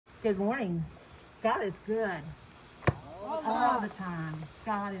Good morning. God is good. All the time.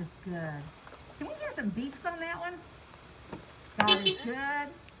 God is good. Can we hear some beeps on that one? God is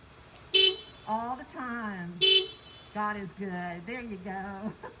good. All the time. God is good. There you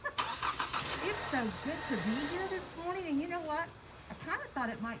go. It's so good to be here this morning. And you know what? I kind of thought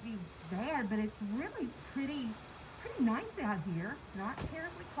it might be bad, but it's really pretty nice out here. It's not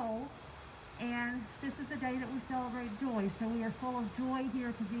terribly cold. And this is the day that we celebrate joy. So we are full of joy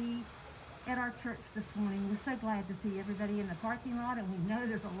here to be at our church this morning. We're so glad to see everybody in the parking lot, and we know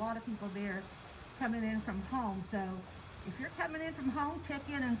there's a lot of people there coming in from home. So if you're coming in from home, check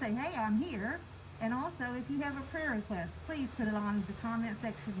in and say, hey, I'm here. And also, if you have a prayer request, please put it on the comment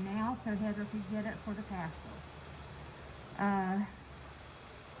section now so Heather can get it for the pastor.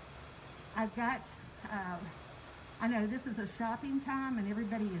 I know this is a shopping time and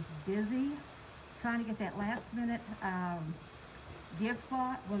everybody is busy trying to get that last minute gift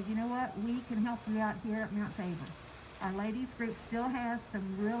bought. Well, you know what? We can help you out here at Mount Tabor. Our ladies group still has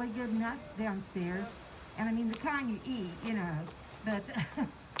some really good nuts downstairs. And I mean the kind you eat, you know. But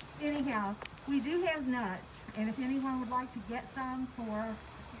anyhow, we do have nuts. And if anyone would like to get some for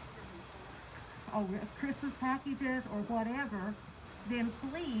Christmas packages or whatever, then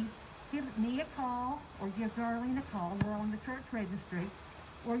please give me a call or give Darlene a call. We're on the church registry.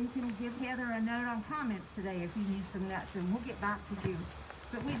 Or you can give Heather a note on comments today if you need some nuts, and we'll get back to you.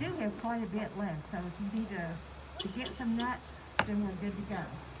 But we do have quite a bit left, so if you need to get some nuts, then we're good to go.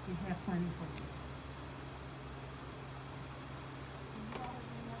 We have plenty for you.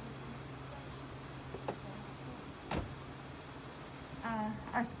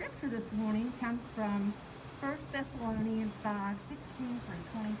 Our scripture this morning comes from 1 Thessalonians 5:16 through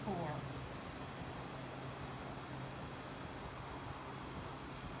 24.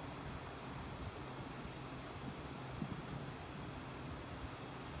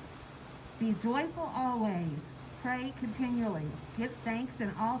 Be joyful always, pray continually, give thanks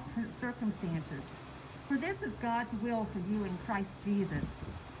in all circumstances, for this is God's will for you in Christ Jesus.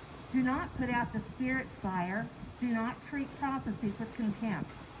 Do not put out the Spirit's fire, do not treat prophecies with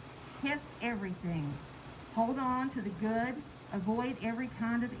contempt. Test everything. Hold on to the good, avoid every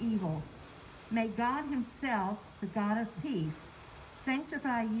kind of evil. May God himself, the God of peace,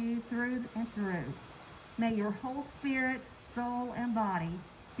 sanctify you through and through. May your whole spirit, soul, and body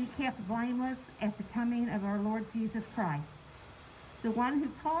be kept blameless at the coming of our Lord Jesus Christ. The one who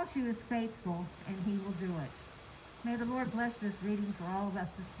calls you is faithful, and he will do it. May the Lord bless this reading for all of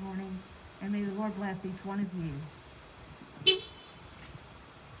us this morning, and may the Lord bless each one of you.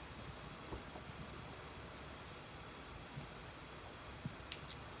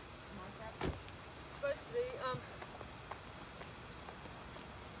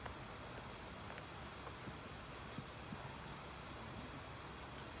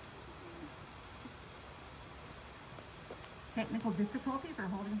 Technical difficulties are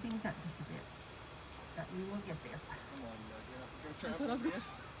holding things up just a bit, but we will get there. That's what I was going.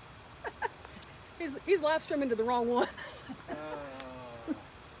 He's live streaming to the wrong one.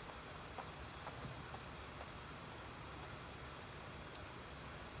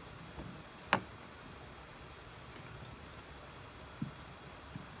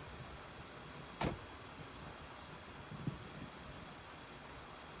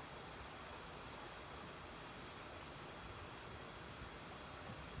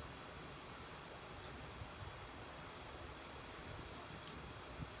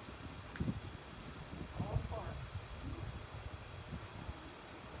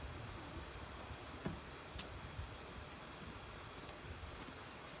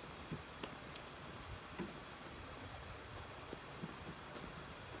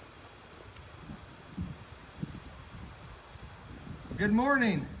 Good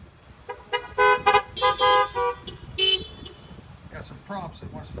morning. Got some props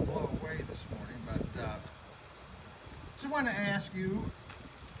that wants to blow away this morning, but just want to ask you,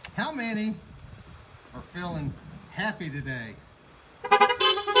 how many are feeling happy today?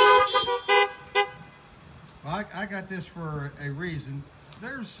 Well, I got this for a reason.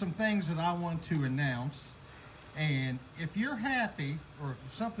 There's some things that I want to announce, and if you're happy, or if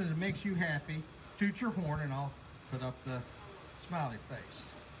something that makes you happy, toot your horn and I'll put up the smiley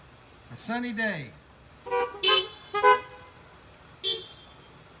face. A sunny day.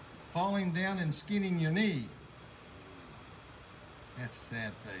 Falling down and skinning your knee. That's a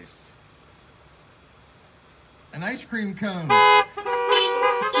sad face. An ice cream cone.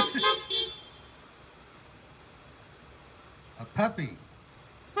 A puppy.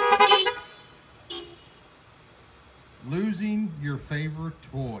 Losing your favorite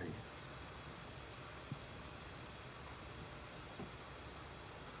toy.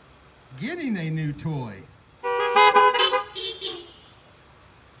 getting a new toy,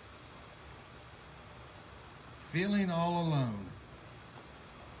 feeling all alone,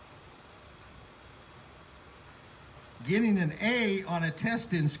 getting an A on a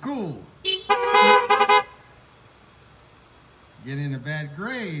test in school, getting a bad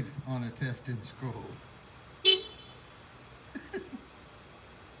grade on a test in school,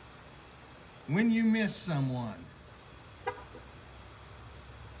 when you miss someone,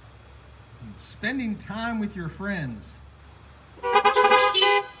 spending time with your friends.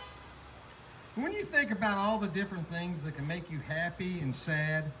 When you think about all the different things that can make you happy and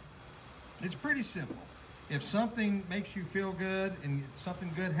sad, it's pretty simple. If something makes you feel good and something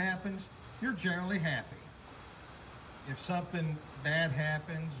good happens, you're generally happy. If something bad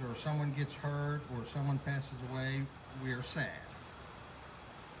happens or someone gets hurt or someone passes away, we are sad.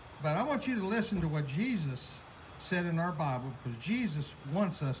 But I want you to listen to what Jesus said in our Bible, because Jesus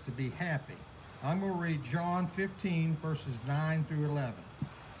wants us to be happy. I'm going to read John 15, verses 9 through 11. It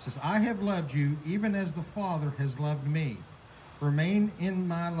says, I have loved you even as the Father has loved me. Remain in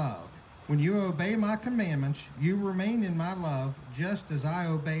my love. When you obey my commandments, you remain in my love, just as I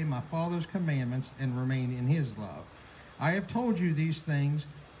obey my Father's commandments and remain in his love. I have told you these things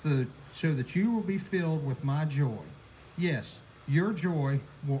so that you will be filled with my joy. Yes, your joy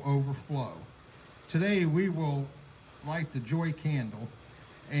will overflow. Today we will light the joy candle,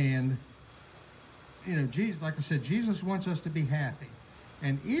 and Jesus, like I said, Jesus wants us to be happy.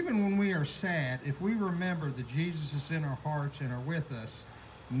 And even when we are sad, if we remember that Jesus is in our hearts and are with us,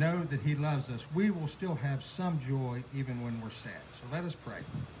 know that he loves us, we will still have some joy even when we're sad. So let us pray.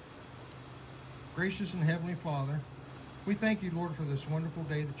 Gracious and Heavenly Father, we thank you, Lord, for this wonderful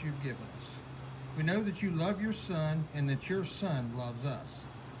day that you've given us. We know that you love your Son and that your Son loves us.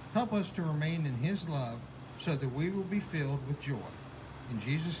 Help us to remain in his love so that we will be filled with joy. In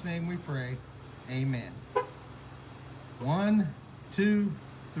Jesus' name we pray, amen. 1, 2,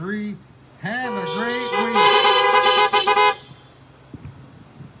 3. Have a great week.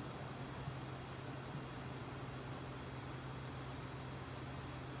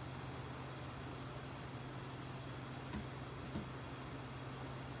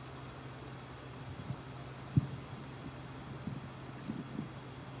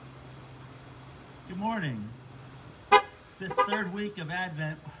 Good morning. This third week of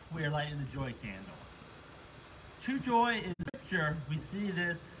Advent, we are lighting the joy candle. True joy in Scripture, we see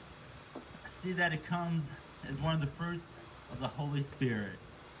that it comes as one of the fruits of the Holy Spirit.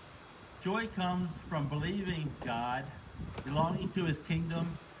 Joy comes from believing God, belonging to his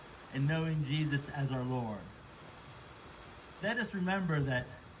kingdom, and knowing Jesus as our Lord. Let us remember that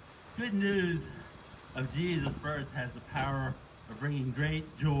good news of Jesus' birth has the power of bringing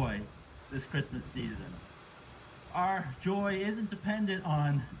great joy this Christmas season. Our joy isn't dependent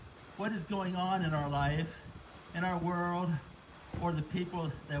on what is going on in our life, in our world, or the people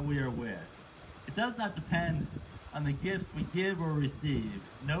that we are with. It does not depend on the gifts we give or receive.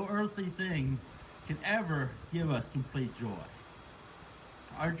 No earthly thing can ever give us complete joy.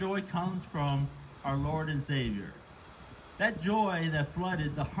 Our joy comes from our Lord and Savior. That joy that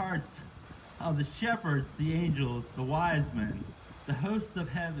flooded the hearts of the shepherds, the angels, the wise men, the hosts of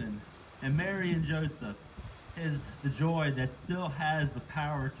heaven, and Mary and Joseph is the joy that still has the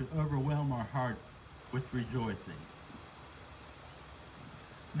power to overwhelm our hearts with rejoicing.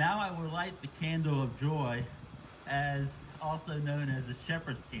 Now I will light the candle of joy, as also known as the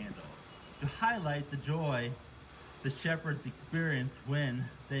shepherd's candle, to highlight the joy the shepherds experienced when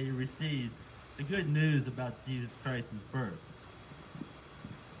they received the good news about Jesus Christ's birth.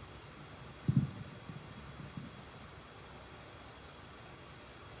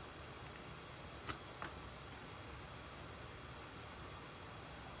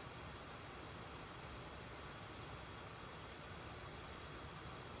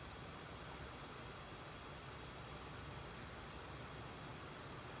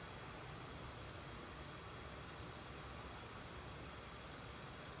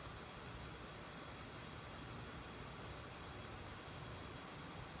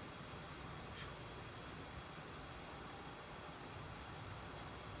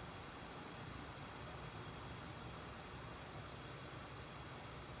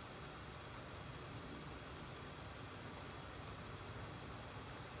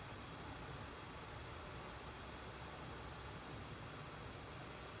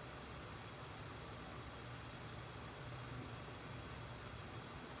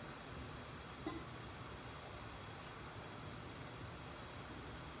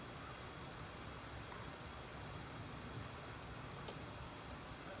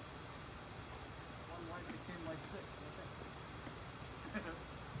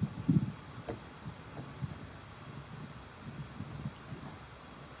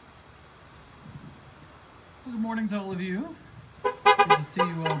 morning to all of you. Good to see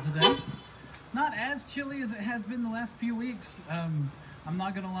you all today. Not as chilly as it has been the last few weeks. I'm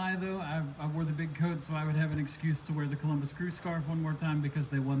not gonna lie though, I wore the big coat so I would have an excuse to wear the Columbus Crew scarf one more time because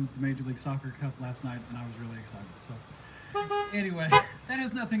they won the Major League Soccer Cup last night and I was really excited. So anyway, that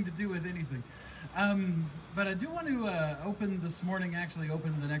has nothing to do with anything. But I do want to open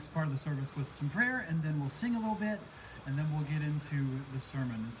the next part of the service with some prayer, and then we'll sing a little bit, and then we'll get into the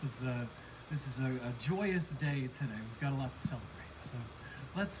sermon. This is a joyous day today. We've got a lot to celebrate. So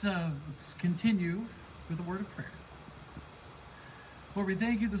let's continue with a word of prayer. Lord, we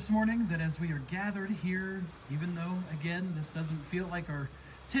thank you this morning that as we are gathered here, even though, again, this doesn't feel like our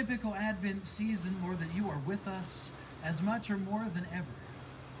typical Advent season, Lord, that you are with us as much or more than ever.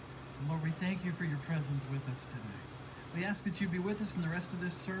 And Lord, we thank you for your presence with us today. We ask that you be with us in the rest of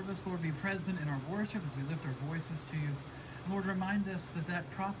this service. Lord, be present in our worship as we lift our voices to you. And Lord, remind us that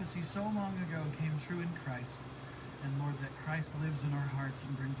that prophecy so long ago came true in Christ. And Lord, that Christ lives in our hearts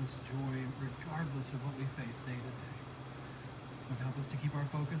and brings us joy regardless of what we face day to day. Lord, help us to keep our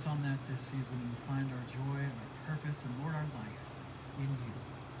focus on that this season and find our joy and our purpose and, Lord, our life in you.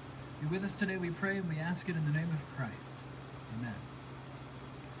 Be with us today, we pray, and we ask it in the name of Christ. Amen.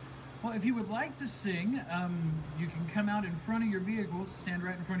 Well, if you would like to sing, you can come out in front of your vehicles, stand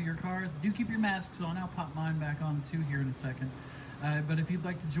right in front of your cars. Do keep your masks on. I'll pop mine back on too here in a second. But if you'd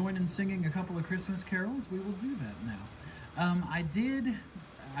like to join in singing a couple of Christmas carols, we will do that now.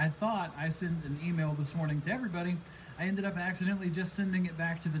 I thought I sent an email this morning to everybody. I ended up accidentally just sending it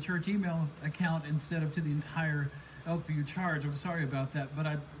back to the church email account instead of to the entire Elkview charge. I'm sorry about that, but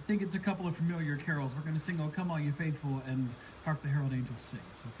I think it's a couple of familiar carols. We're going to sing "Oh Come All You Faithful" and "Hark the Herald Angels Sing."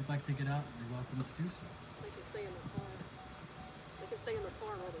 So if you'd like to get out, you're welcome to do so. They can stay in the car. They can stay in the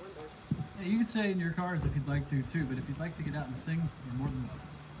car and roll the windows. Yeah, you can stay in your cars if you'd like to too, but if you'd like to get out and sing, you're more than welcome.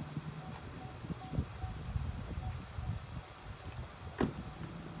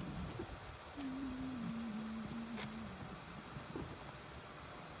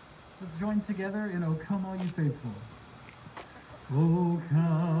 Let's join together in "Oh Come All You Faithful." Oh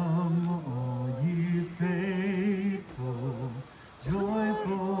come all ye faithful,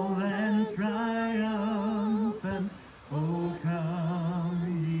 joyful and triumphant. Oh come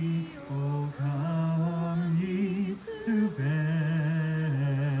ye to Bethlehem.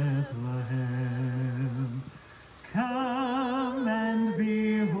 Come and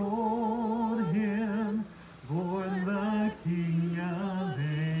behold him, born the King of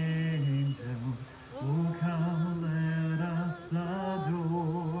angels. Oh come, let us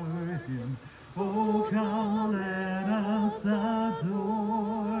adore him. Oh come, let us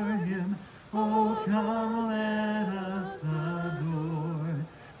adore him. Oh come, let us adore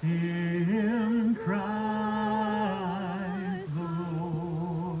him, Christ the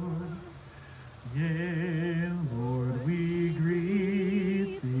Lord. Yea, Lord, we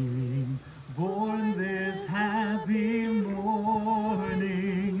greet thee, born this happy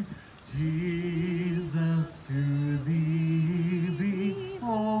morning. Jesus, to thee be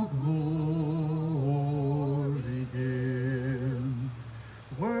all glory given.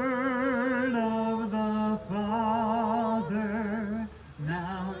 Word of the Father,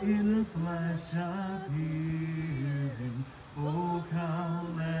 now in flesh appearing. Oh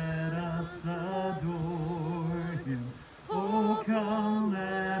come, let us adore him. Oh come,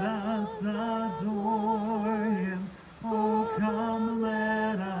 let us adore him. Oh come,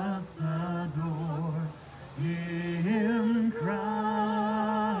 let us adore him, Christ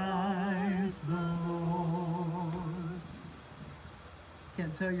the Lord.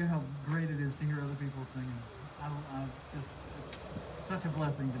 Can't tell you how great it is to hear other people singing. It's such a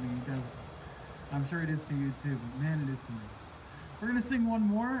blessing to me because I'm sure it is to you too, but man, it is to me. We're going to sing one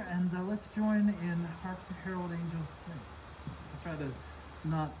more, and let's join in "Hark the Herald Angels Sing." I'll try to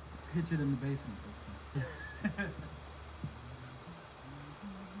not pitch it in the basement this time.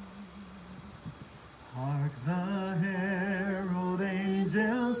 Hark the herald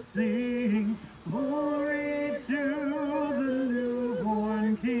angels sing, glory to the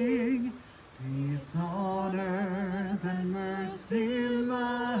newborn King. Peace on earth and mercy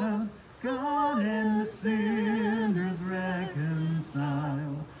mild, God and sinners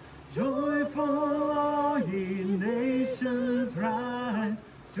reconcile. Joyful all ye nations rise,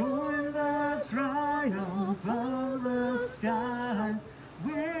 join the triumph of the skies.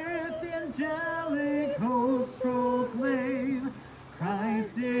 With the angelic host proclaim,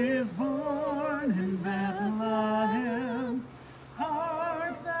 Christ is born in Bethlehem.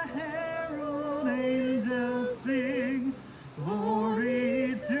 Hark the herald angels sing,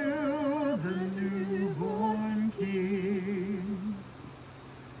 glory to the newborn King.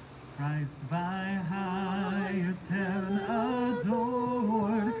 Christ by highest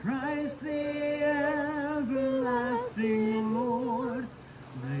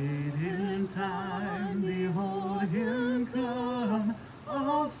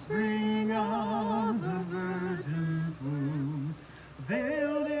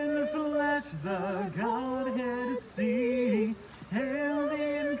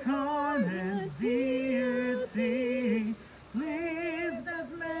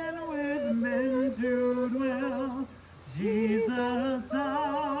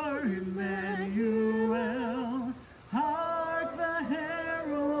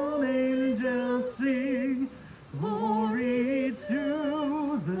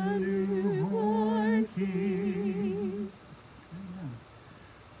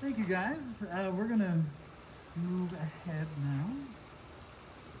guys. We're going to move ahead now.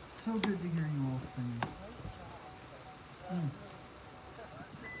 So good to hear you all sing.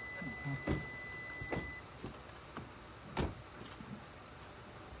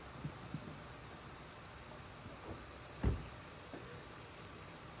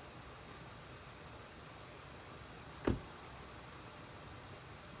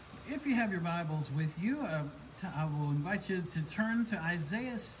 If you have your Bibles with you, I will invite you to turn to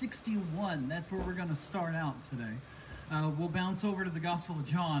Isaiah 61. That's where we're going to start out today. We'll bounce over to the Gospel of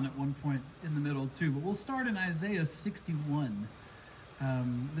John at one point in the middle too, but we'll start in Isaiah 61.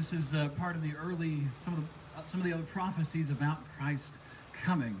 This is part of the early, some of the other prophecies about Christ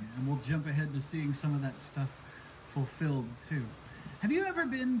coming, and we'll jump ahead to seeing some of that stuff fulfilled too. Have you ever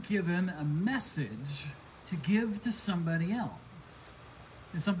been given a message to give to somebody else?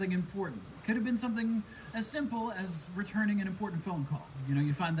 Is something important? It could have been something as simple as returning an important phone call. You know,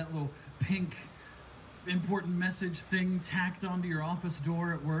 you find that little pink important message thing tacked onto your office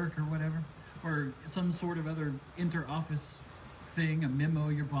door at work or whatever, or some sort of other inter-office thing, a memo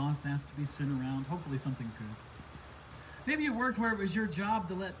your boss asked to be sent around, hopefully something good. Maybe you worked where it was your job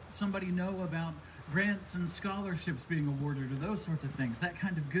to let somebody know about grants and scholarships being awarded or those sorts of things, that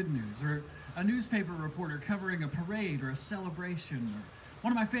kind of good news, or a newspaper reporter covering a parade or a celebration. Or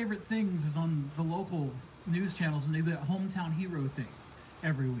one of my favorite things is on the local news channels when they do that hometown hero thing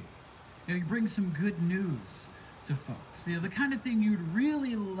every week. You know, you bring some good news to folks. You know, the kind of thing you'd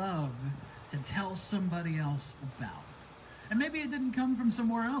really love to tell somebody else about. And maybe it didn't come from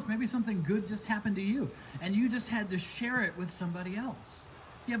somewhere else. Maybe something good just happened to you, and you just had to share it with somebody else.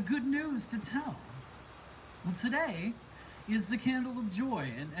 You have good news to tell. Well, today is the candle of joy,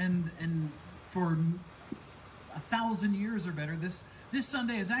 and for 1,000 years or better, this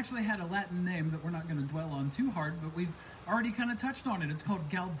Sunday has actually had a Latin name that we're not going to dwell on too hard, but we've already kind of touched on it. It's called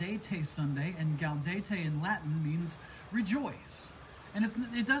Gaudete Sunday, and Gaudete in Latin means rejoice. And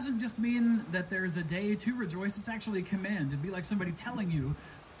it doesn't just mean that there's a day to rejoice, it's actually a command. It'd be like somebody telling you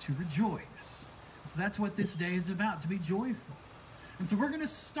to rejoice. So that's what this day is about, to be joyful. And so we're going to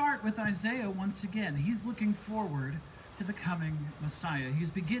start with Isaiah once again. He's looking forward to the coming Messiah. He's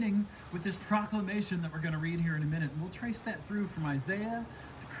beginning with this proclamation that we're going to read here in a minute. And we'll trace that through from Isaiah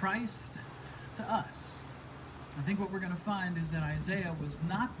to Christ to us. I think what we're going to find is that Isaiah was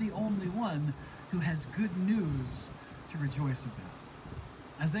not the only one who has good news to rejoice about.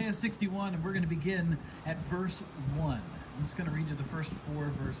 Isaiah 61, and we're going to begin at verse 1. I'm just going to read you the first 4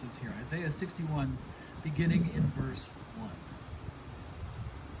 verses here. Isaiah 61, beginning in verse 1.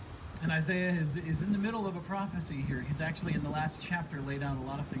 And Isaiah is in the middle of a prophecy here. He's actually in the last chapter laid out a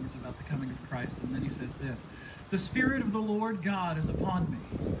lot of things about the coming of Christ. And then he says this: "The Spirit of the Lord God is upon me,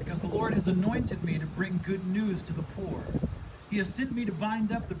 because the Lord has anointed me to bring good news to the poor. He has sent me to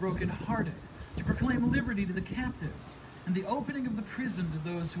bind up the brokenhearted, to proclaim liberty to the captives, and the opening of the prison to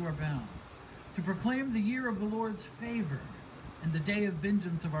those who are bound, to proclaim the year of the Lord's favor, and the day of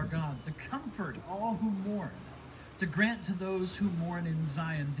vengeance of our God, to comfort all who mourn, to grant to those who mourn in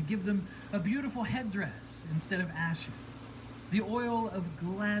Zion, to give them a beautiful headdress instead of ashes, the oil of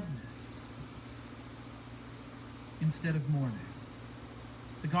gladness instead of mourning,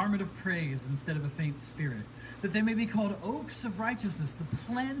 the garment of praise instead of a faint spirit, that they may be called oaks of righteousness, the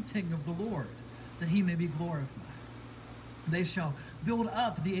planting of the Lord, that he may be glorified. They shall build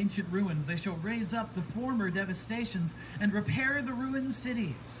up the ancient ruins. They shall raise up the former devastations and repair the ruined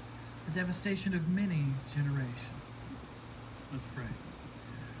cities, the devastation of many generations." Let's pray.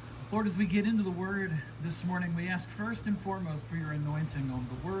 Lord, as we get into the Word this morning, we ask first and foremost for your anointing on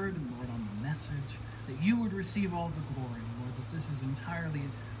the Word and, Lord, on the message, that you would receive all the glory, Lord, that this is entirely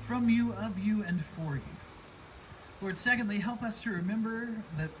from you, of you, and for you. Lord, secondly, help us to remember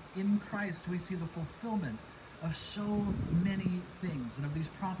that in Christ we see the fulfillment of so many things and of these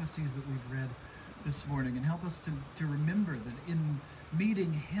prophecies that we've read this morning, and help us to remember that in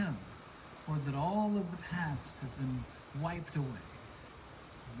meeting him, Lord, that all of the past has been wiped away.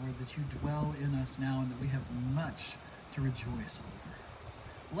 Lord, that you dwell in us now and that we have much to rejoice over.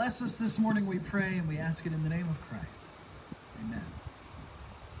 Bless us this morning, we pray, and we ask it in the name of Christ. Amen.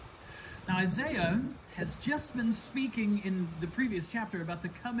 Now, Isaiah has just been speaking in the previous chapter about the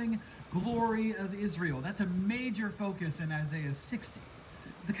coming glory of Israel. That's a major focus in Isaiah 60.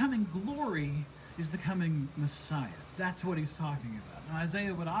 The coming glory is the coming Messiah. That's what he's talking about. Now,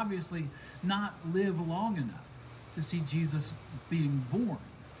 Isaiah would obviously not live long enough to see Jesus being born.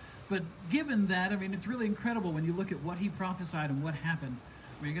 But given that, I mean, it's really incredible when you look at what he prophesied and what happened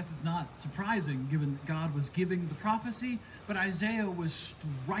I mean, I guess it's not surprising given that God was giving the prophecy, but Isaiah was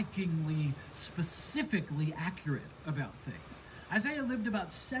strikingly, specifically accurate about things. Isaiah lived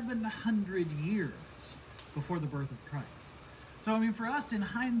about 700 years before the birth of Christ. So, I mean, for us in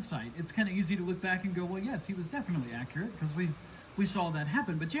hindsight, it's kind of easy to look back and go, well, yes, he was definitely accurate because we saw that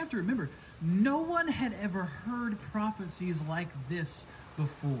happen. But you have to remember, no one had ever heard prophecies like this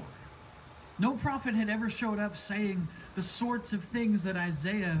before. No prophet had ever showed up saying the sorts of things that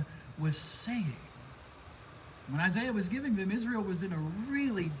Isaiah was saying. When Isaiah was giving them, Israel was in a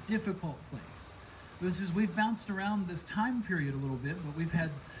really difficult place. We've bounced around this time period a little bit, but we've had,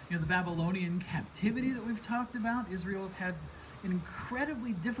 the Babylonian captivity that we've talked about. Israel's had an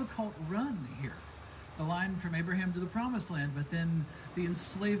incredibly difficult run here. The line from Abraham to the Promised Land, but then the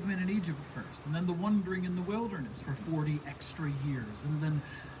enslavement in Egypt first, and then the wandering in the wilderness for 40 extra years, and then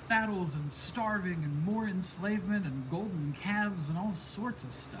battles and starving and more enslavement and golden calves and all sorts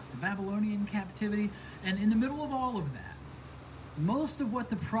of stuff. The Babylonian captivity, and in the middle of all of that, most of what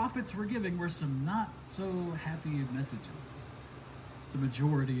the prophets were giving were some not so happy messages, the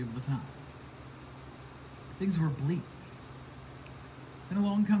majority of the time. Things were bleak. Then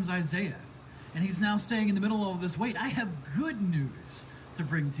along comes Isaiah, and he's now saying in the middle of all this, wait, I have good news to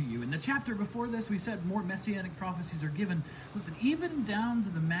bring to you. In the chapter before this, we said more messianic prophecies are given. Listen, even down to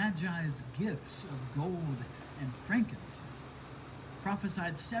the Magi's gifts of gold and frankincense,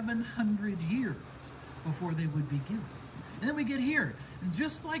 prophesied 700 years before they would be given. And then we get here, and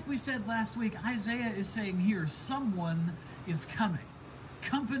just like we said last week, Isaiah is saying here, someone is coming.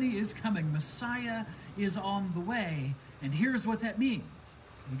 Company is coming. Messiah is on the way. And here's what that means.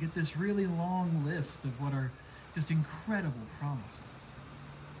 We get this really long list of what are just incredible promises.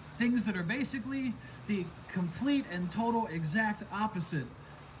 Things that are basically the complete and total exact opposite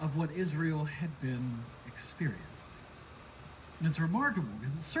of what Israel had been experiencing. And it's remarkable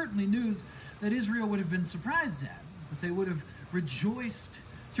because it's certainly news that Israel would have been surprised at, but they would have rejoiced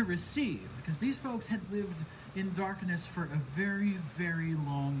to receive, because these folks had lived in darkness for a very, very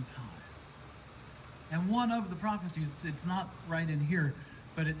long time. And one of the prophecies, it's not right in here,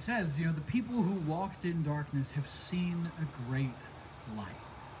 but it says, the people who walked in darkness have seen a great light.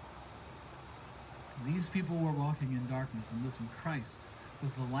 These people were walking in darkness, and listen, Christ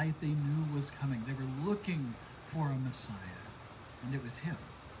was the light they knew was coming. They were looking for a Messiah, and it was him.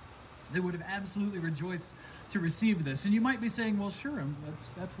 They would have absolutely rejoiced to receive this. And you might be saying, well, sure,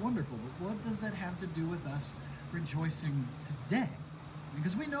 that's wonderful, but what does that have to do with us rejoicing today?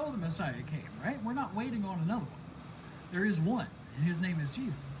 Because we know the Messiah came, right? We're not waiting on another one. There is one, and his name is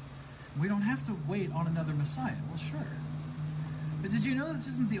Jesus. We don't have to wait on another Messiah. Well, sure. But did you know this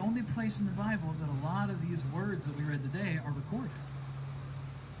isn't the only place in the Bible that a lot of these words that we read today are recorded?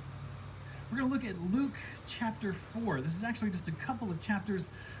 We're going to look at Luke chapter 4. This is actually just a couple of chapters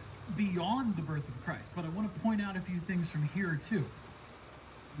beyond the birth of Christ, but I want to point out a few things from here too.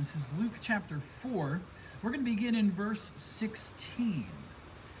 This is Luke chapter 4. We're going to begin in verse 16.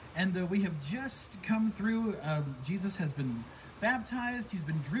 And we have just come through, Jesus has been baptized. He's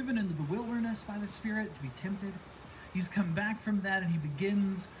been driven into the wilderness by the Spirit to be tempted. He's come back from that, and he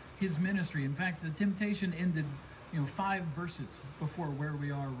begins his ministry. In fact, the temptation ended, 5 verses before where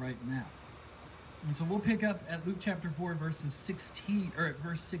we are right now. And so we'll pick up at Luke chapter 4, verse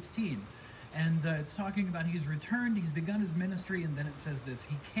 16. And it's talking about he's returned, he's begun his ministry, and then it says this: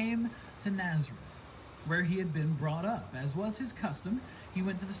 he came to Nazareth, where he had been brought up. As was his custom, he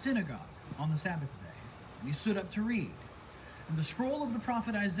went to the synagogue on the Sabbath day, and he stood up to read. And the scroll of the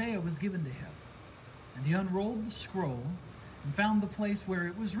prophet Isaiah was given to him. And he unrolled the scroll and found the place where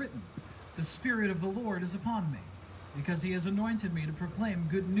it was written, "The Spirit of the Lord is upon me, because he has anointed me to proclaim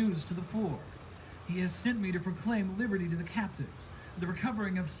good news to the poor. He has sent me to proclaim liberty to the captives, the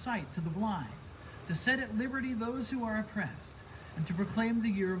recovering of sight to the blind, to set at liberty those who are oppressed, and to proclaim the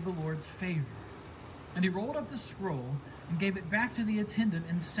year of the Lord's favor." And he rolled up the scroll and gave it back to the attendant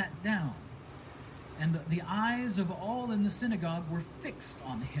and sat down. And the eyes of all in the synagogue were fixed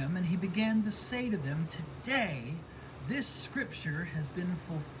on him, and he began to say to them, "Today this scripture has been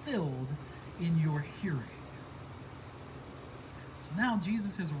fulfilled in your hearing." So now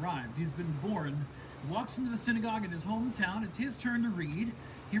Jesus has arrived. He's been born, walks into the synagogue in his hometown. It's his turn to read.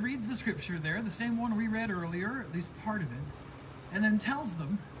 He reads the scripture there, the same one we read earlier, at least part of it, and then tells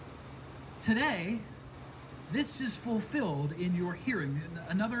them, "Today this is fulfilled in your hearing."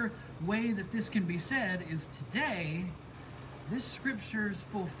 Another way that this can be said is, today, this scripture's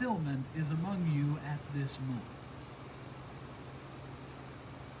fulfillment is among you at this moment.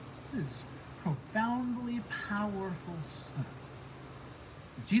 This is profoundly powerful stuff.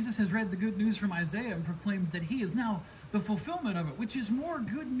 As Jesus has read the good news from Isaiah and proclaimed that he is now the fulfillment of it, which is more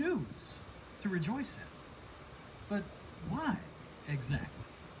good news to rejoice in. But why exactly?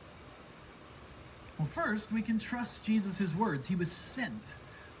 Well, first, we can trust Jesus' words. He was sent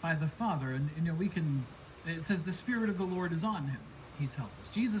by the Father, and it says the Spirit of the Lord is on him, he tells us.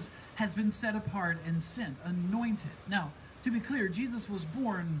 Jesus has been set apart and sent, anointed. Now, to be clear, Jesus was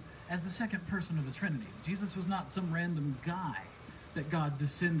born as the second person of the Trinity. Jesus was not some random guy that God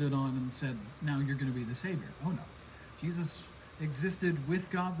descended on and said, now you're going to be the Savior. Oh no. Jesus existed with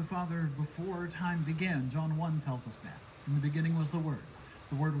God the Father before time began. John 1 tells us that. In the beginning was the Word.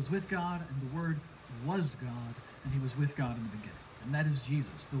 The Word was with God, and the Word was God, and he was with God in the beginning. And that is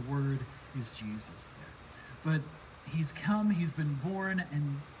Jesus. The Word is Jesus there. But he's come, he's been born,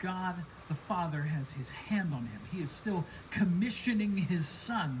 and God the Father has his hand on him. He is still commissioning his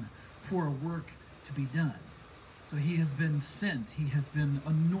Son for a work to be done. So he has been sent, he has been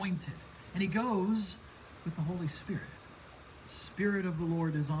anointed, and he goes with the Holy Spirit. The Spirit of the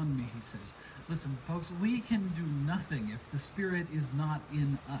Lord is on me, he says. Listen, folks, we can do nothing if the Spirit is not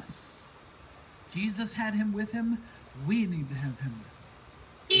in us. Jesus had him with him. We need to have him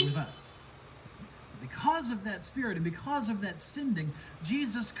with us. Because of that Spirit and because of that sending,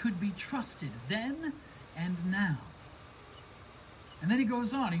 Jesus could be trusted then and now. And then he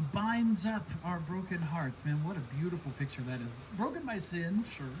goes on. He binds up our broken hearts. Man, what a beautiful picture that is. Broken by sin,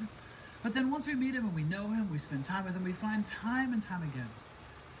 sure. But then once we meet him and we know him, we spend time with him, we find time and time again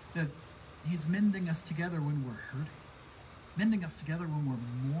that he's mending us together when we're hurting. Mending us together when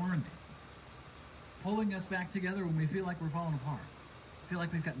we're mourning. Pulling us back together when we feel like we're falling apart. Feel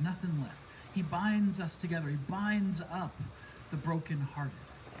like we've got nothing left. He binds us together. He binds up the brokenhearted.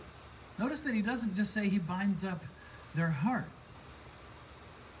 Notice that he doesn't just say he binds up their hearts.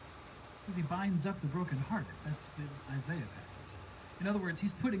 He says he binds up the brokenhearted. That's the Isaiah passage. In other words,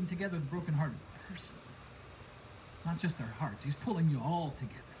 he's putting together the brokenhearted person. Not just their hearts. He's pulling you all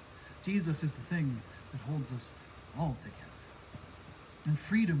together. Jesus is the thing that holds us all together. And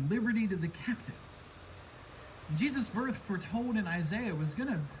freedom, liberty to the captives. And Jesus' birth, foretold in Isaiah, was going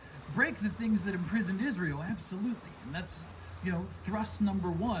to break the things that imprisoned Israel, absolutely. And that's, thrust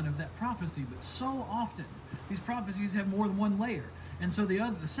number one of that prophecy. But so often, these prophecies have more than one layer. And so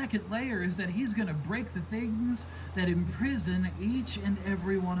the second layer is that he's going to break the things that imprison each and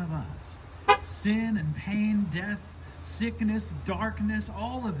every one of us. Sin and pain, death, sickness, darkness,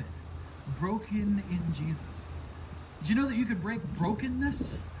 all of it broken in Jesus. Did you know that you could break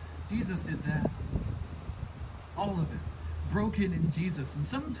brokenness? Jesus did that. All of it. Broken in Jesus. And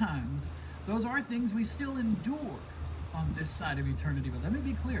sometimes those are things we still endure on this side of eternity. But let me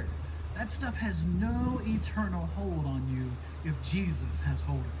be clear. That stuff has no eternal hold on you if Jesus has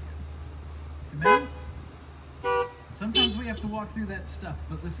hold of you. Amen? Sometimes we have to walk through that stuff.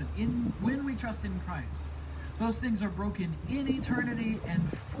 But listen, when we trust in Christ, those things are broken in eternity and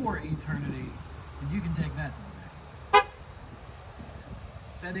for eternity. And you can take that to the bank.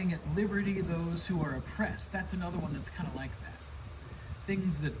 Setting at liberty those who are oppressed. That's another one that's kind of like that.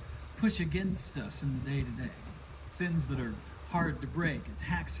 Things that push against us in the day-to-day. Sins that are hard to break.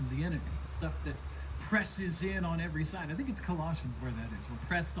 Attacks from the enemy. Stuff that presses in on every side. I think it's Colossians where that is. We're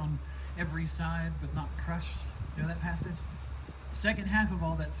pressed on every side but not crushed. You know that passage? The second half of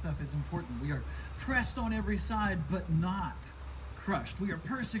all that stuff is important. We are pressed on every side but not crushed. We are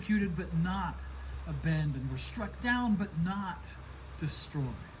persecuted but not abandoned. We're struck down but not destroyed.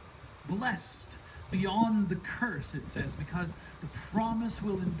 Blessed beyond the curse, it says, because the promise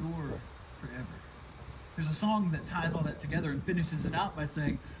will endure forever. There's a song that ties all that together and finishes it out by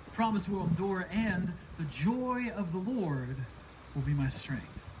saying, the promise will endure and the joy of the Lord will be my strength.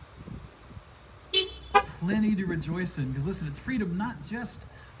 Plenty to rejoice in, because listen, it's freedom not just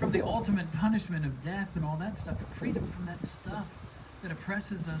from the ultimate punishment of death and all that stuff, but freedom from that stuff that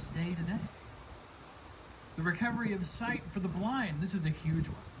oppresses us day to day. The recovery of sight for the blind, this is a huge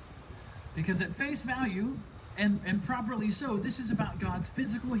one. Because at face value, and properly so, this is about God's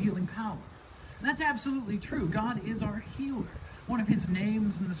physical healing power. And that's absolutely true. God is our healer. One of his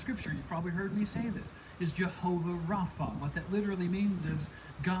names in the scripture, you've probably heard me say this, is Jehovah Rapha. What that literally means is,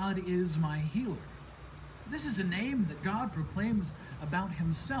 God is my healer. This is a name that God proclaims about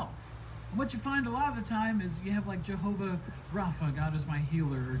himself. And what you find a lot of the time is you have like Jehovah Rapha, God is my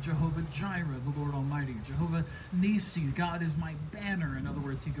healer, or Jehovah Jireh, the Lord Almighty, Jehovah Nisi, God is my banner. In other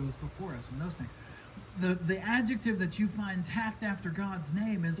words, he goes before us, and those things. The adjective that you find tacked after God's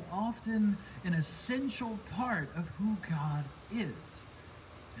name is often an essential part of who God is.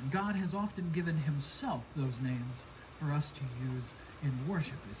 And God has often given himself those names for us to use in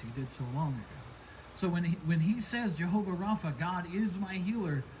worship, as he did so long ago. So when he says Jehovah Rapha, God is my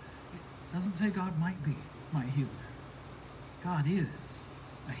healer, it doesn't say God might be my healer. God is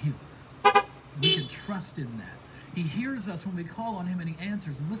a healer. We can trust in that. He hears us when we call on him and he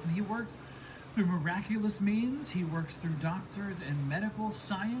answers. And listen, he works through miraculous means. He works through doctors and medical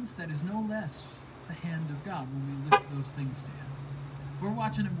science. That is no less the hand of God when we lift those things to him. We're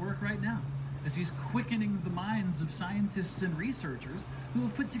watching him work right now as he's quickening the minds of scientists and researchers who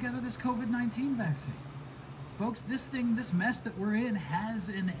have put together this COVID-19 vaccine. Folks, this mess that we're in has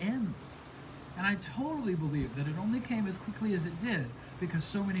an end. And I totally believe that it only came as quickly as it did because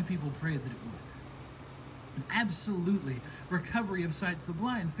so many people prayed that it would. And absolutely, recovery of sight to the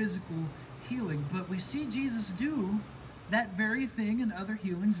blind, physical healing. But we see Jesus do that very thing and other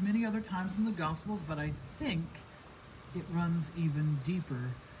healings many other times in the Gospels, but I think it runs even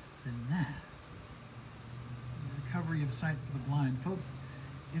deeper than that. Recovery of sight for the blind. Folks,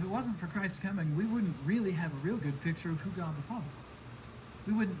 if it wasn't for Christ coming, we wouldn't really have a real good picture of who God the Father was.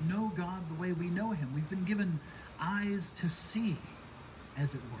 We wouldn't know God the way we know him. We've been given eyes to see,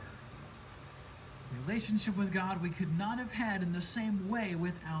 as it were. Relationship with God we could not have had in the same way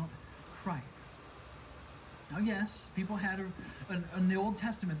without Christ. Now, yes, people had, in the Old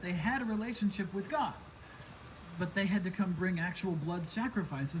Testament, they had a relationship with God, but they had to come bring actual blood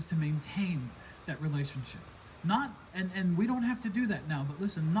sacrifices to maintain that relationship. Not, and we don't have to do that now, but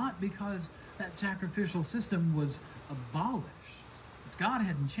listen, not because that sacrificial system was abolished. It's God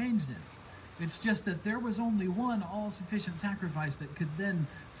hadn't changed any. It's just that there was only one all-sufficient sacrifice that could then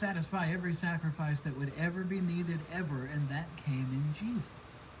satisfy every sacrifice that would ever be needed ever, and that came in Jesus.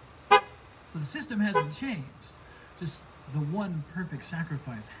 So the system hasn't changed. Just the one perfect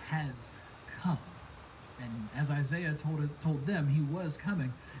sacrifice has come. And as Isaiah told them, he was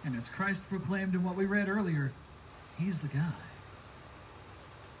coming. And as Christ proclaimed in what we read earlier, he's the guy.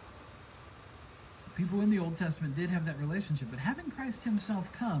 So people in the Old Testament did have that relationship, but having Christ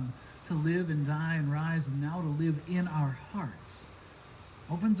himself come to live and die and rise and now to live in our hearts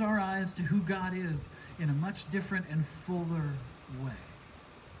opens our eyes to who God is in a much different and fuller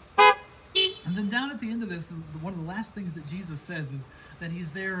way. And then down at the end of this, one of the last things that Jesus says is that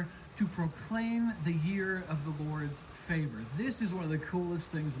he's there to proclaim the year of the Lord's favor. This is one of the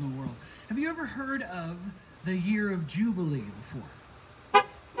coolest things in the world. Have you ever heard of the year of Jubilee before?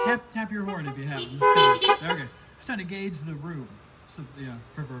 Tap your horn if you haven't. Just trying to gauge the room. So, yeah,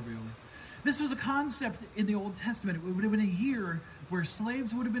 proverbially. This was a concept in the Old Testament. It would have been a year where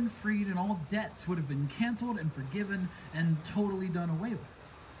slaves would have been freed and all debts would have been canceled and forgiven and totally done away with.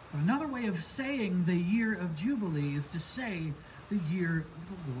 But another way of saying the year of Jubilee is to say the year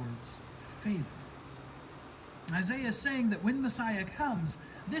of the Lord's favor. Isaiah is saying that when Messiah comes,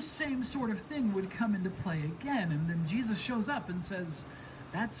 this same sort of thing would come into play again. And then Jesus shows up and says,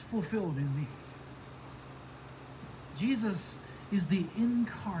 that's fulfilled in me. Jesus is the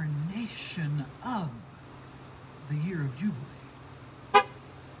incarnation of the year of Jubilee.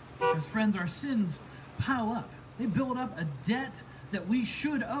 Because, friends, our sins pile up. They build up a debt that we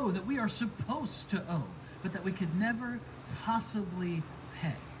should owe, that we are supposed to owe, but that we could never possibly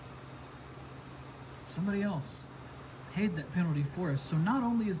pay. Somebody else paid that penalty for us. So not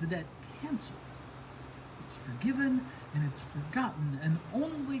only is the debt canceled, it's forgiven and it's forgotten, and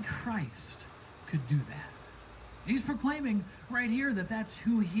only Christ could do that. He's proclaiming right here that that's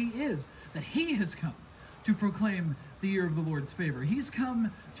who he is, that he has come to proclaim the year of the Lord's favor. He's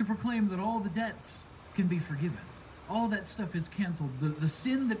come to proclaim that all the debts can be forgiven. All that stuff is canceled. The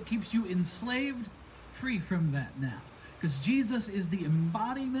sin that keeps you enslaved, free from that now. Because Jesus is the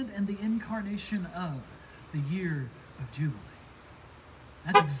embodiment and the incarnation of the year of Jubilee.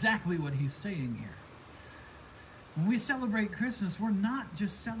 That's exactly what he's saying here. When we celebrate Christmas, we're not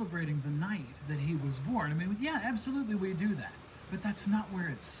just celebrating the night that he was born. I mean, yeah, absolutely we do that. But that's not where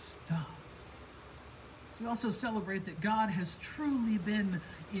it stops. So we also celebrate that God has truly been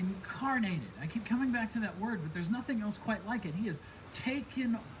incarnated. I keep coming back to that word, but there's nothing else quite like it. He has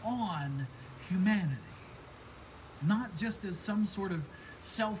taken on humanity. Not just as some sort of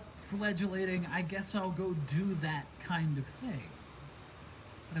self-flagellating, I guess I'll go do that kind of thing,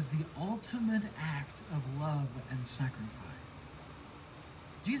 but as the ultimate act of love and sacrifice.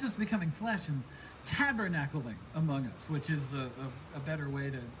 Jesus becoming flesh and tabernacling among us, which is a better way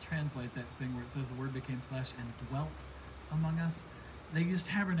to translate that thing where it says the word became flesh and dwelt among us. They use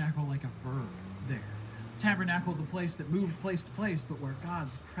tabernacle like a verb there. Tabernacle, the place that moved place to place, but where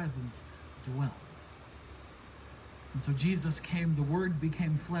God's presence dwelt. And so Jesus came, the Word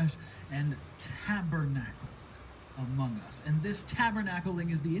became flesh and tabernacled among us. And this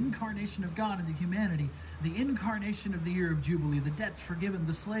tabernacling is the incarnation of God into humanity, the incarnation of the year of Jubilee, the debts forgiven,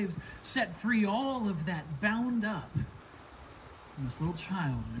 the slaves set free, all of that bound up in this little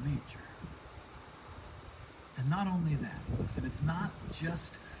child in a manger. And not only that, listen, it's not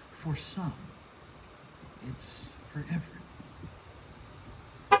just for some, it's for everyone.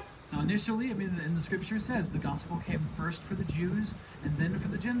 Now, initially, in the scripture it says the gospel came first for the Jews and then for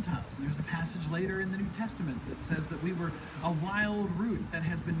the Gentiles. And there's a passage later in the New Testament that says that we were a wild root that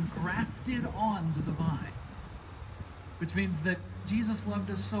has been grafted onto the vine. Which means that Jesus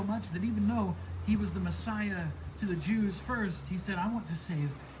loved us so much that even though he was the Messiah to the Jews first, he said, I want to save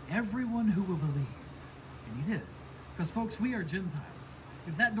everyone who will believe. And he did. Because, folks, we are Gentiles.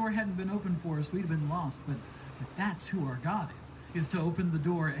 If that door hadn't been open for us, we'd have been lost. But that's who our God is to open the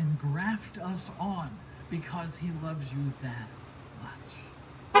door and graft us on because he loves you that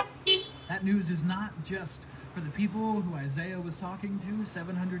much. That news is not just for the people who Isaiah was talking to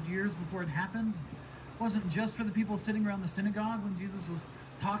 700 years before it happened. It wasn't just for the people sitting around the synagogue when Jesus was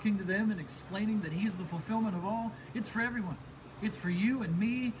talking to them and explaining that he's the fulfillment of all. It's for everyone. It's for you and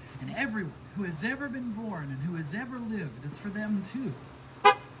me and everyone who has ever been born and who has ever lived. It's for them too.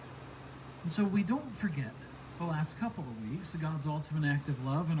 And so we don't forget the last couple of weeks, God's ultimate act of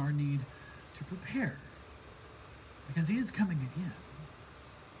love and our need to prepare. Because he is coming again.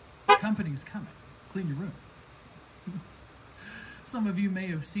 The company's coming. Clean your room. Some of you may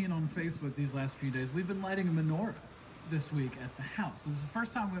have seen on Facebook these last few days, we've been lighting a menorah this week at the house. This is the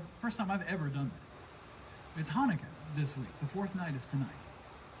first time I've ever done this. It's Hanukkah this week. The fourth night is tonight.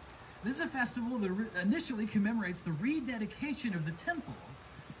 This is a festival that initially commemorates the rededication of the temple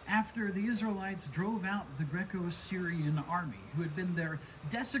after the Israelites drove out the Greco-Syrian army who had been there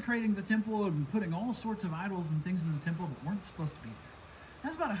desecrating the temple and putting all sorts of idols and things in the temple that weren't supposed to be there.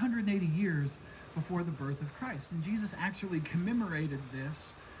 That's about 180 years before the birth of Christ. And Jesus actually commemorated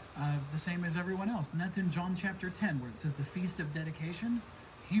this the same as everyone else. And that's in John chapter 10, where it says the Feast of Dedication.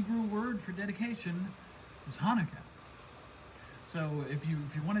 Hebrew word for dedication is Hanukkah. So if you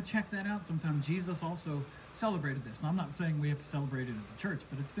want to check that out sometime, Jesus also celebrated this. Now, I'm not saying we have to celebrate it as a church,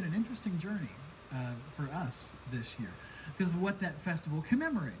 but it's been an interesting journey for us this year because of what that festival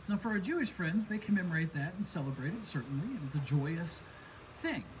commemorates. Now, for our Jewish friends, they commemorate that and celebrate it, certainly, and it's a joyous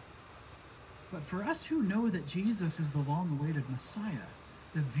thing. But for us who know that Jesus is the long-awaited Messiah,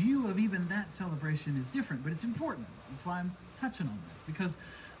 the view of even that celebration is different, but it's important. That's why I'm touching on this, because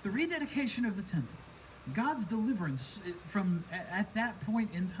the rededication of the temple, God's deliverance from at that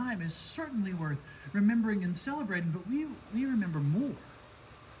point in time is certainly worth remembering and celebrating, but we remember more.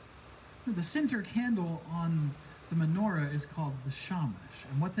 The center candle on the menorah is called the shamash,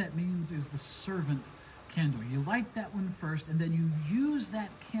 and what that means is the servant candle. You light that one first, and then you use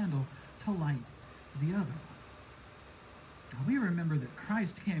that candle to light the other ones. We remember that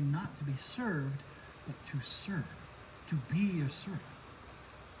Christ came not to be served, but to serve, to be a servant.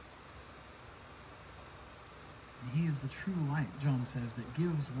 And he is the true light, John says, that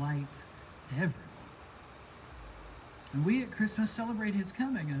gives light to everyone. And we at Christmas celebrate his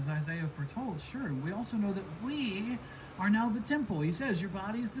coming, as Isaiah foretold, sure. We also know that we are now the temple. He says, your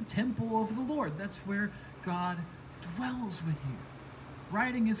body is the temple of the Lord. That's where God dwells with you,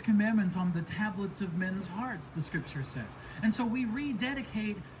 writing his commandments on the tablets of men's hearts, the scripture says. And so we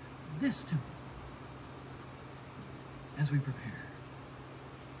rededicate this temple as we prepare.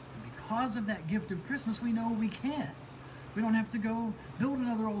 Because of that gift of Christmas, we know we can. We don't have to go build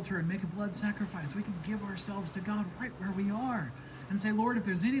another altar and make a blood sacrifice. We can give ourselves to God right where we are and say, Lord, if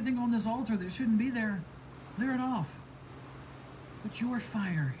there's anything on this altar that shouldn't be there, clear it off. Put your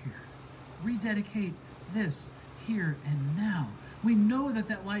fire here. Rededicate this here and now. We know that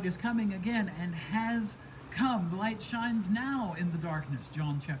that light is coming again and has come. The light shines now in the darkness,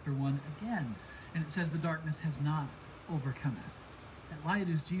 John chapter 1 again. And it says the darkness has not overcome it. That light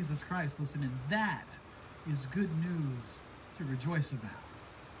is Jesus Christ, listen, and that is good news to rejoice about.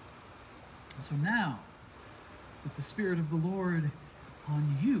 And so now, with the Spirit of the Lord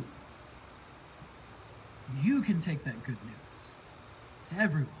on you, you can take that good news to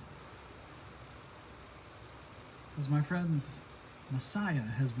everyone. Because, my friends, Messiah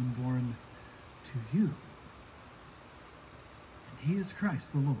has been born to you. And he is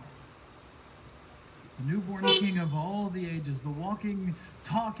Christ the Lord. The newborn King of all the ages, the walking,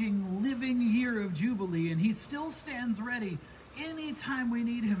 talking, living year of Jubilee, and he still stands ready anytime we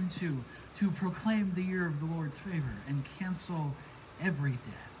need him to proclaim the year of the Lord's favor and cancel every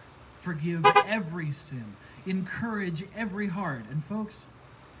debt, forgive every sin, encourage every heart. And folks,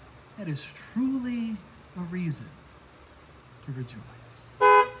 that is truly a reason to rejoice.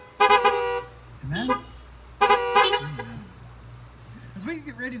 Amen? Amen. As we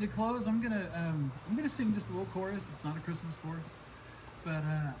get ready to close, I'm gonna sing just a little chorus. It's not a Christmas chorus, but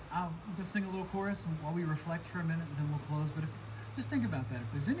I'm gonna sing a little chorus while we reflect for a minute, and then we'll close. But just think about that.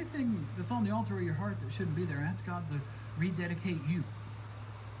 If there's anything that's on the altar of your heart that shouldn't be there, ask God to rededicate you.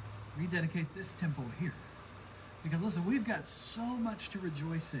 Rededicate this temple here. Because listen, we've got so much to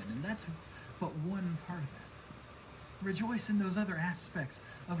rejoice in, and that's but one part of it. Rejoice in those other aspects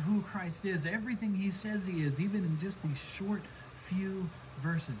of who Christ is, everything he says he is, even in just these short few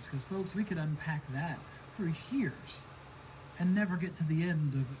verses. Because folks, we could unpack that for years and never get to the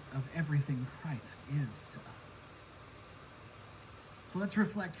end of everything Christ is to us. So let's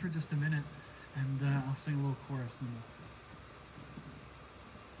reflect for just a minute, and I'll sing a little chorus and then we'll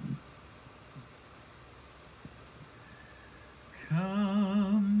close.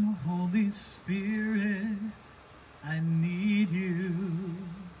 Come, Holy Spirit, I need you.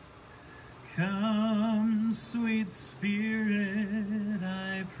 Come, sweet Spirit,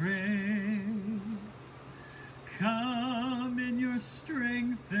 I pray. Come in your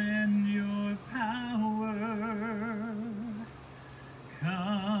strength and your power.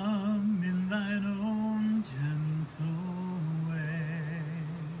 Come in thine own gentle way.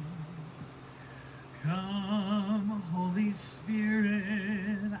 Come, Holy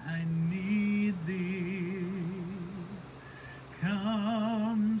Spirit, I need thee.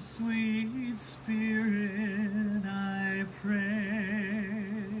 Come, sweet Spirit, I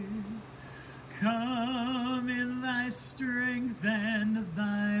pray. Come in thy strength and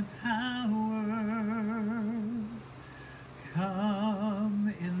thy power.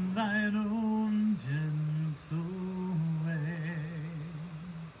 Come in thine own gentle way.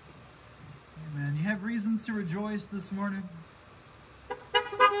 Amen. You have reasons to rejoice this morning?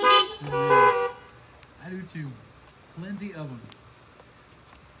 Amen. I do too. Plenty of them.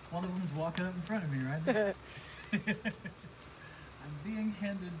 One of them's walking up in front of me right now. I'm being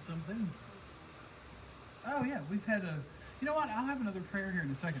handed something. Oh yeah, we've had you know what, I'll have another prayer here in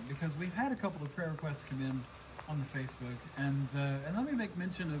a second, because we've had a couple of prayer requests come in on the Facebook, and let me make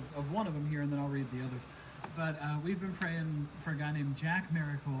mention of one of them here, and then I'll read the others. But we've been praying for a guy named Jack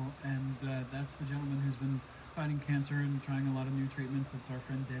Miracle, and that's the gentleman who's been fighting cancer and trying a lot of new treatments. It's our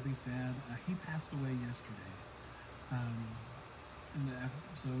friend Debbie's dad. He passed away yesterday.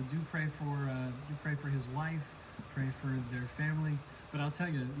 So do pray for his wife, pray for their family. But I'll tell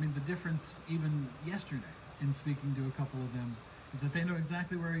you, I mean, the difference even yesterday in speaking to a couple of them is that they know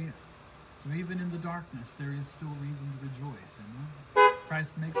exactly where he is. So even in the darkness, there is still reason to rejoice. And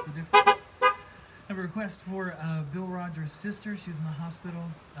Christ makes the difference. I have a request for Bill Rogers' sister. She's in the hospital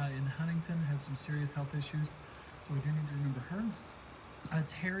in Huntington, has some serious health issues. So we do need to remember her.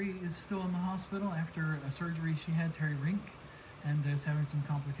 Terry is still in the hospital after a surgery she had, Terry Rink, and is having some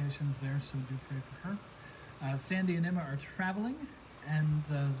complications there, so do pray for her. Sandy and Emma are traveling, and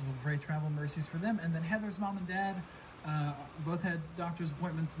so we'll pray travel mercies for them. And then Heather's mom and dad both had doctor's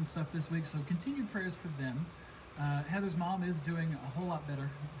appointments and stuff this week, so continued prayers for them. Heather's mom is doing a whole lot better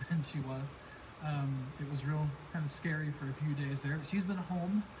than she was. It was real kind of scary for a few days there. She's been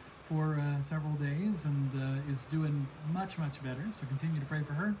home for several days and is doing much, much better, so continue to pray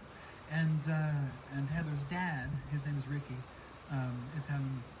for her. And Heather's dad, his name is Ricky, is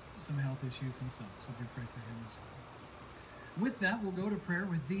having some health issues himself, so do pray for him as well. With that, we'll go to prayer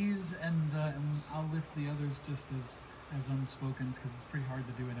with these, and I'll lift the others just as unspoken, because it's pretty hard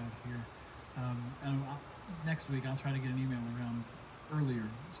to do it out here. Next week, I'll try to get an email around earlier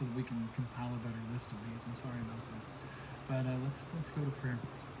so that we can compile a better list of these. I'm sorry about that. But let's go to prayer.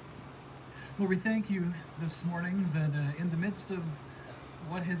 Lord, we thank you this morning that in the midst of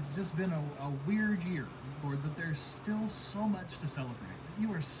what has just been a weird year, Lord, that there's still so much to celebrate. That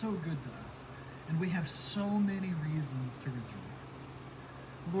you are so good to us, and we have so many reasons to rejoice.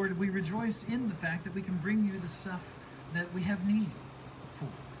 Lord, we rejoice in the fact that we can bring you the stuff that we have needs for.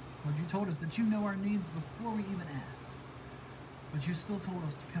 Lord, you told us that you know our needs before we even ask, but you still told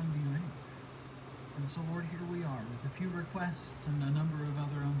us to come to you anyway. And so, Lord, here we are with a few requests and a number of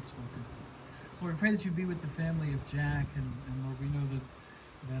other unspokens. Lord, we pray that you be with the family of Jack, and Lord, we know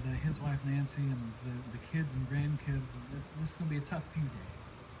that his wife Nancy and the kids and grandkids, this is going to be a tough few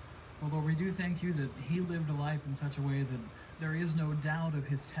days. Well, Lord, we do thank you that he lived a life in such a way that there is no doubt of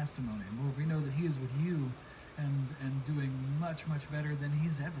his testimony. Lord, we know that he is with you and doing much, much better than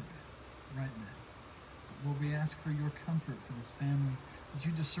he's ever been right now. Lord, we ask for your comfort for this family, that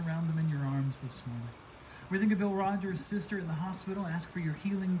you just surround them in your arms this morning. We think of Bill Rogers' sister in the hospital. Ask for your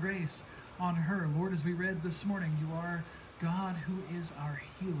healing grace on her. Lord, as we read this morning, you are God who is our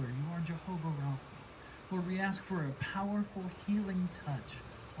healer. You are Jehovah Rapha. Lord, we ask for a powerful healing touch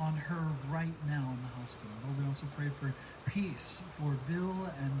on her right now in the hospital. Lord, we also pray for peace for Bill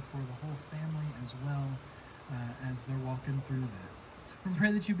and for the whole family as well as they're walking through that. We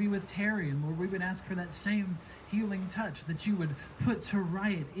pray that you be with Terry, and Lord, we would ask for that same healing touch, that you would put to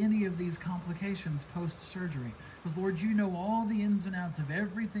right any of these complications post-surgery. Because Lord, you know all the ins and outs of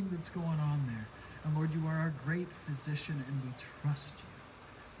everything that's going on there. And Lord, you are our great physician, and we trust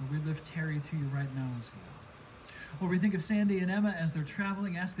you. Lord, we lift Terry to you right now as well. Lord, we think of Sandy and Emma as they're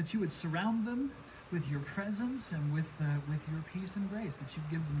traveling. Ask that you would surround them with your presence and with your peace and grace, that you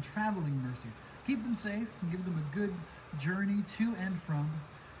give them traveling mercies. Keep them safe and give them a good journey to and from.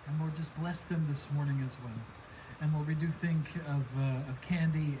 And Lord, just bless them this morning as well. And Lord, we do think of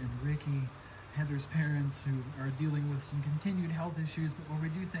Candy and Ricky, Heather's parents, who are dealing with some continued health issues. But Lord, we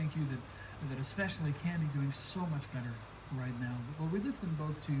do thank you that especially Candy doing so much better right now. But Lord, we lift them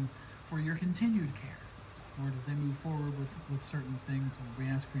both to you for your continued care. Lord, as they move forward with certain things, Lord,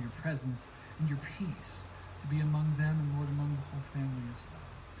 we ask for your presence and your peace to be among them and, Lord, among the whole family as well.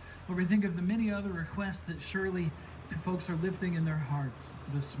 Lord, we think of the many other requests that surely folks are lifting in their hearts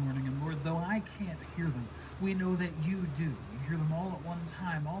this morning. And Lord, though I can't hear them, we know that you do. You hear them all at one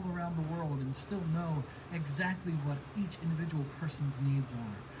time, all around the world, and still know exactly what each individual person's needs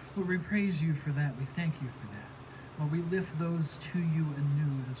are. Lord, we praise you for that. We thank you for that. Lord, we lift those to you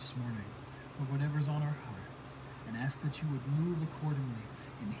anew this morning. Lord, whatever's on our hearts, and ask that you would move accordingly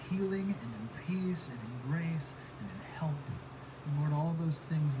in healing and in peace and in grace and in help. And Lord, all those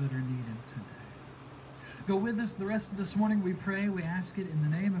things that are needed today. Go with us the rest of this morning, we pray. We ask it in the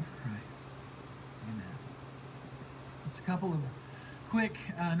name of Christ. Amen. Just a couple of quick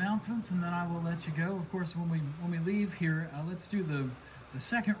announcements, and then I will let you go. Of course, when we leave here, let's do the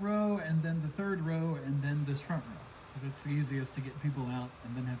second row, and then the third row, and then this front row, because it's the easiest to get people out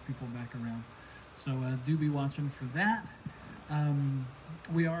and then have people back around. So do be watching for that.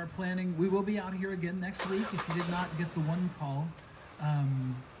 We are planning, we will be out here again next week. If you did not get the one call,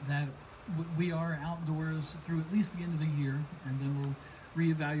 that we are outdoors through at least the end of the year, and then we'll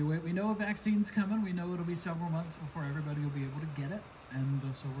reevaluate. We know a vaccine's coming. We know it'll be several months before everybody will be able to get it,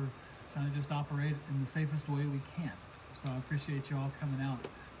 and so we're trying to just operate in the safest way we can. So I appreciate you all coming out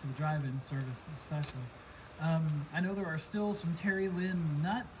to the drive-in service especially. I know there are still some Terry Lynn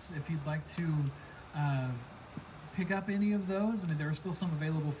nuts if you'd like to pick up any of those. I mean, there are still some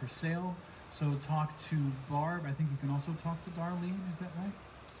available for sale, so talk to Barb. I think you can also talk to Darlene, is that right?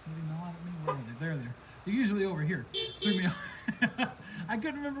 Somebody nod at me? Where are they? There. They're usually over here. Threw me off. I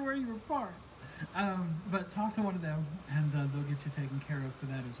couldn't remember where you were parked. But talk to one of them, and they'll get you taken care of for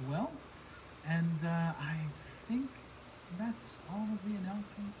that as well. And I think that's all of the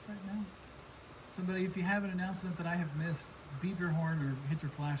announcements right now. Somebody, if you have an announcement that I have missed, beep your horn or hit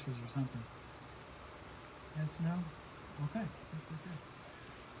your flashers or something. Yes, no? Okay.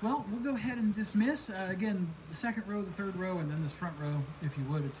 Well, we'll go ahead and dismiss. Again, the second row, the third row, and then this front row, if you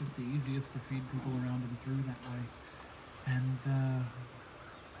would. It's just the easiest to feed people around and through that way. And,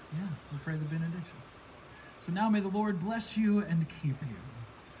 yeah, we'll pray the benediction. So now may the Lord bless you and keep you.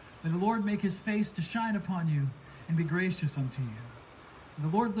 May the Lord make his face to shine upon you and be gracious unto you. May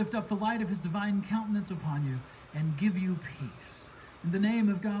the Lord lift up the light of his divine countenance upon you and give you peace. In the name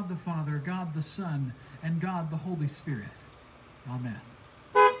of God the Father, God the Son, and God the Holy Spirit. Amen.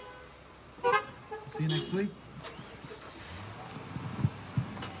 See you next week.